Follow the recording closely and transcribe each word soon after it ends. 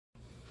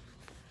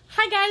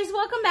Hi guys,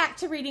 welcome back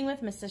to Reading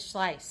with Mrs.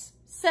 Schleiss.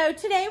 So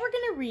today we're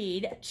going to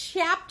read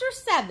Chapter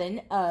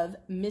 7 of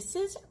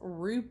Mrs.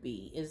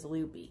 Roopy is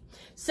Loopy.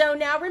 So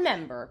now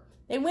remember,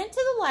 they went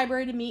to the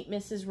library to meet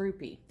Mrs.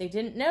 Roopy. They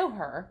didn't know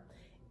her,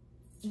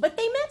 but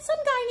they met some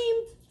guy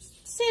named,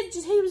 said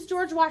he was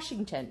George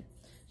Washington.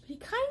 But he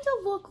kind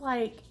of looked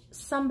like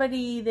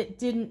somebody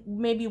that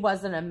maybe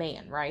wasn't a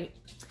man, right?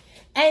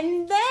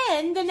 And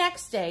then the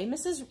next day,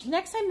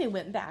 next time they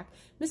went back,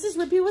 Mrs.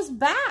 Roopy was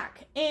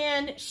back,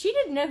 and she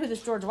didn't know who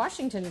this George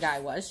Washington guy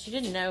was. She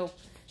didn't know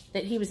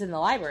that he was in the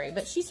library,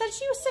 but she said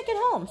she was sick at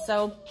home,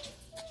 so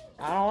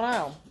I don't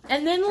know.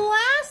 And then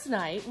last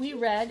night, we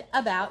read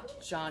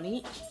about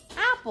Johnny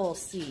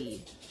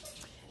Appleseed.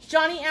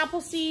 Johnny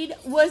Appleseed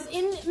was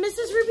in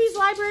Mrs. Roopy's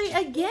library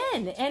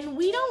again, and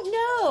we don't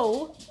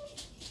know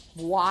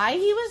why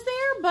he was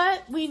there,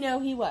 but we know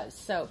he was.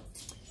 So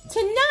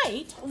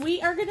tonight, we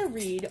are going to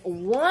read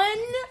One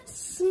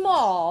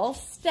Small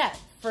Step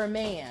for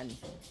Man.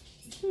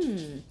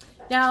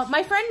 Now,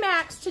 my friend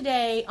Max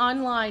today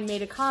online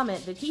made a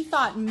comment that he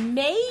thought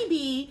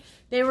maybe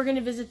they were going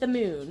to visit the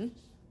moon,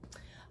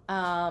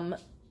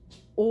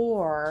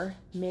 or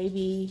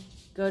maybe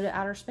go to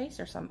outer space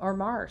or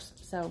Mars.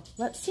 So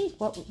let's see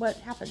what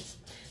happens.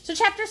 So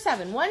Chapter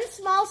 7, One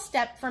Small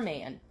Step for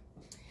Man.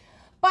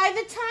 By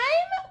the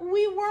time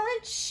we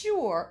weren't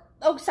sure,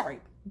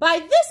 by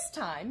this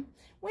time,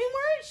 we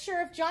weren't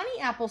sure if Johnny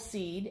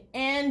Appleseed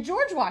and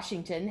George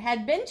Washington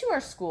had been to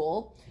our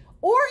school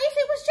or if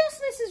it was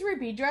just Mrs.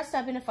 Roopy dressed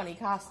up in a funny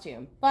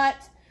costume.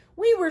 But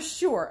we were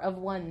sure of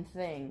one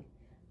thing.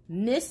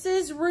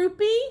 Mrs.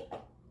 Roopy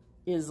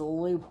is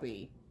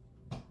loopy.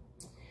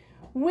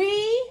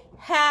 We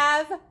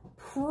have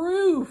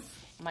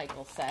proof,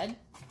 Michael said.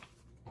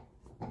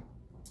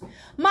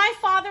 My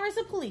father is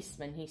a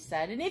policeman, he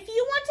said, and if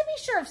you want to be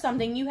sure of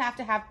something, you have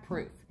to have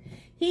proof.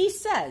 He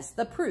says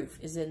the proof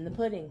is in the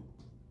pudding.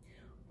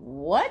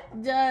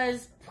 What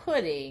does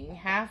pudding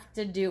have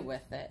to do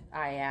with it?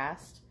 I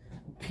asked.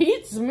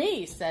 Beats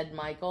me, said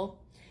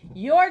Michael.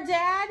 Your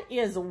dad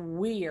is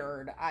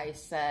weird, I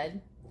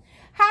said.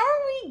 How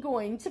are we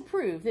going to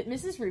prove that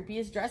Mrs. Roopy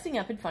is dressing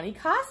up in funny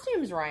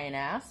costumes? Ryan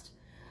asked.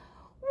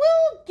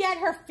 We'll get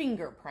her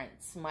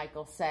fingerprints,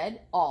 Michael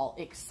said, all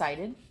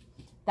excited.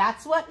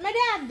 That's what my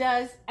dad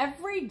does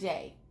every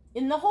day.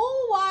 In the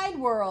whole wide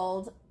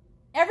world,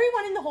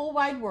 everyone in the whole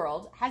wide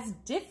world has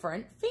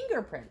different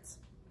fingerprints.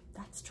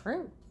 That's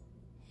true.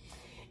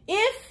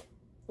 If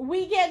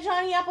we get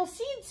Johnny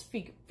Appleseed's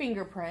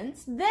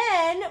fingerprints,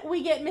 then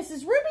we get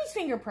Mrs. Roopy's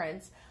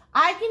fingerprints.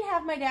 I can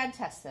have my dad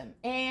test them.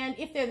 And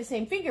if they're the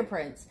same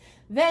fingerprints,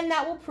 then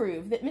that will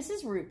prove that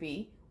Mrs.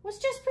 Roopy was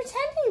just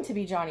pretending to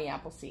be Johnny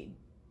Appleseed.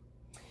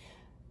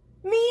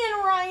 Me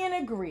and Ryan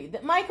agreed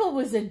that Michael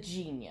was a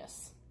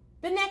genius.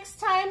 The next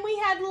time we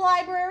had the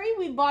library,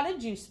 we bought a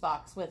juice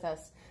box with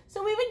us,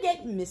 so we would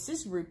get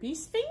Mrs.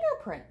 Roopy's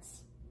fingerprints.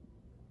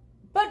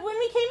 But when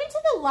we came into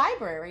the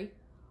library,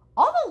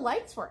 all the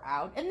lights were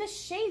out and the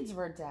shades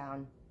were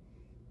down.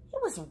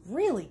 It was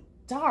really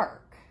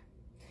dark.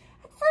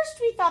 At first,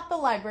 we thought the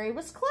library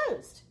was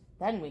closed.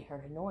 Then we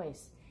heard a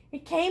noise.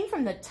 It came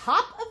from the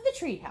top of the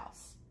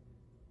treehouse.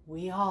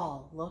 We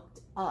all looked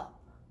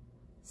up.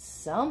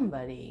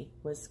 Somebody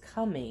was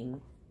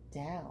coming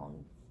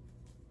down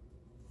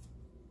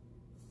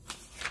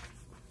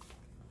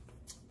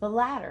the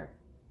ladder.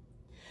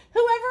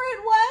 Whoever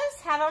it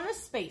was had on a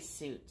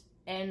spacesuit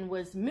and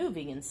was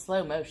moving in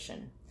slow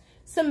motion.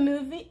 Some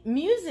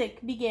music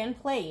began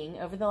playing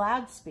over the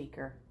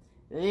loudspeaker.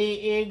 The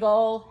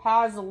Eagle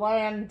has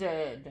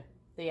landed,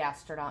 the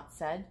astronaut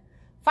said.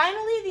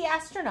 Finally, the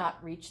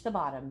astronaut reached the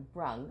bottom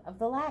rung of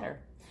the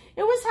ladder.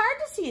 It was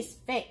hard to see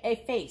a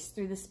face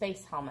through the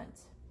space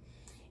helmet.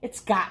 It's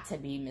got to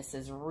be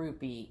Mrs.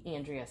 Roopy,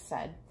 Andrea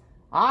said.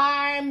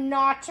 I'm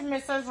not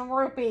Mrs.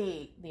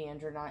 Roopy, the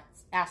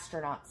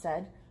astronaut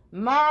said.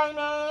 My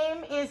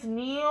name is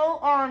Neil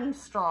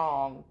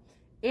Armstrong.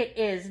 It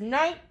is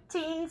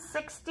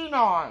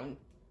 1969.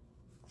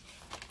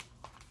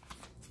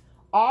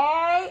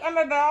 I am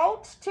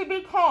about to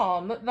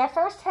become the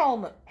first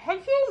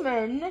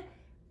human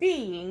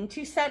being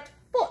to set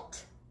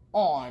foot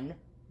on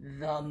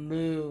the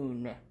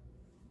moon.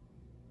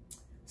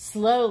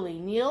 Slowly,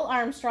 Neil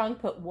Armstrong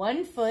put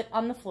one foot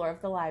on the floor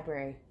of the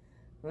library.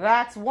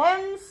 That's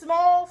one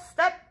small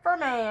step for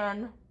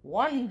man,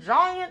 one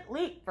giant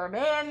leap for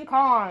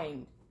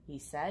mankind, he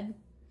said.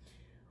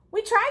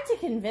 We tried to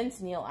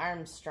convince Neil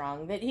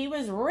Armstrong that he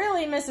was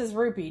really Mrs.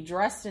 Roopy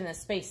dressed in a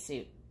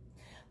spacesuit,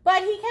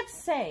 but he kept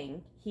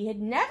saying he had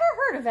never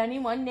heard of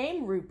anyone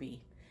named Roopy.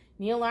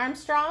 Neil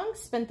Armstrong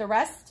spent the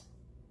rest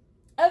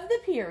of the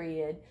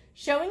period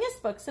showing us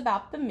books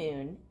about the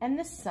moon and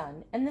the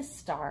sun and the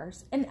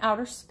stars and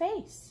outer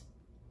space.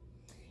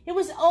 It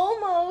was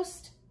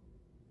almost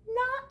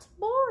not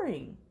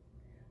boring,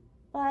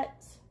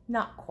 but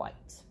not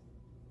quite.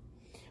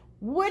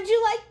 Would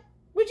you like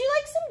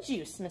some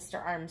juice,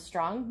 Mr.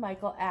 Armstrong?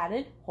 Michael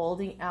added,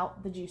 holding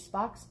out the juice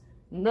box.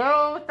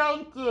 No,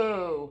 thank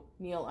you,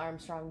 Neil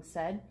Armstrong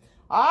said.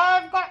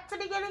 I've got to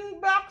be getting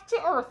back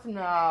to Earth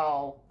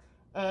now.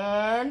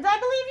 And I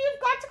believe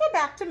you've got to go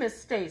back to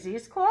Miss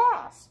Daisy's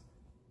class.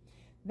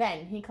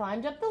 Then he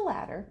climbed up the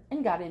ladder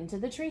and got into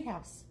the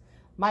treehouse.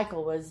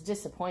 Michael was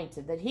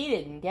disappointed that he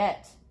didn't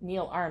get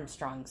Neil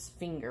Armstrong's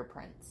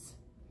fingerprints.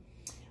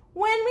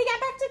 When we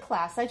got back to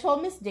class, I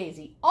told Miss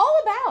Daisy all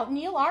about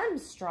Neil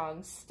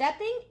Armstrong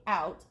stepping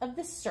out of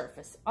the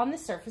surface, on the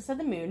surface of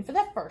the moon for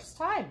the first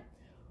time.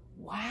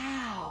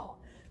 Wow,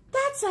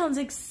 that sounds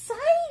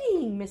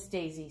exciting, Miss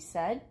Daisy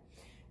said.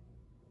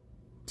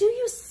 Do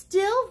you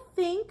still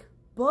think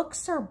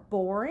books are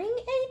boring,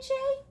 AJ?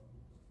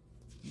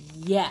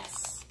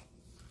 Yes,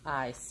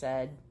 I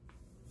said.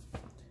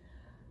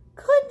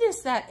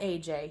 Goodness, that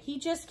AJ. He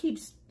just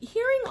keeps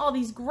hearing all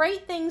these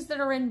great things that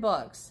are in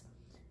books,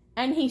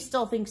 and he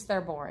still thinks they're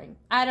boring.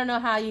 I don't know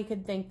how you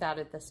could think that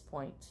at this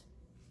point.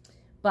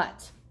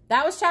 But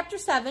that was chapter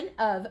 7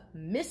 of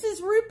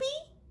Mrs.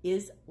 Roopy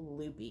is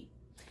Loopy.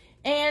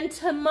 And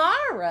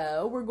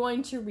tomorrow we're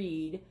going to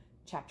read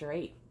chapter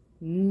 8,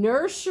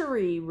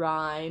 Nursery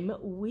Rhyme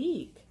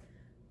Week.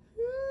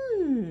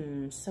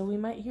 So we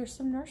might hear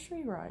some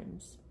nursery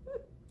rhymes.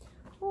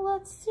 Well,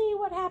 let's see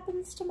what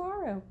happens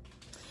tomorrow.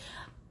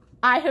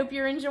 I hope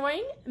you're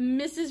enjoying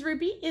Mrs.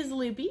 Roopy is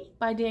Loopy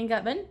by Dan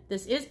Gutman.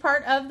 This is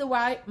part of the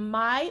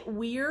My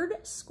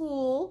Weird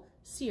School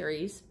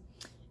series.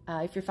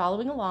 If you're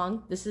following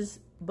along, this is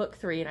book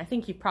 3, and I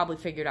think you probably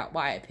figured out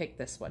why I picked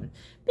this one.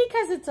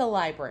 Because it's a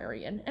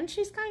librarian, and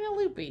she's kind of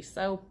loopy,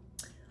 so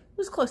it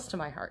was close to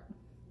my heart.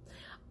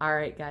 All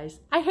right, guys.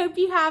 I hope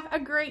you have a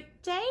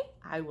great day.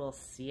 I will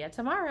see you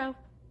tomorrow.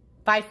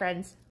 Bye,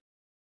 friends.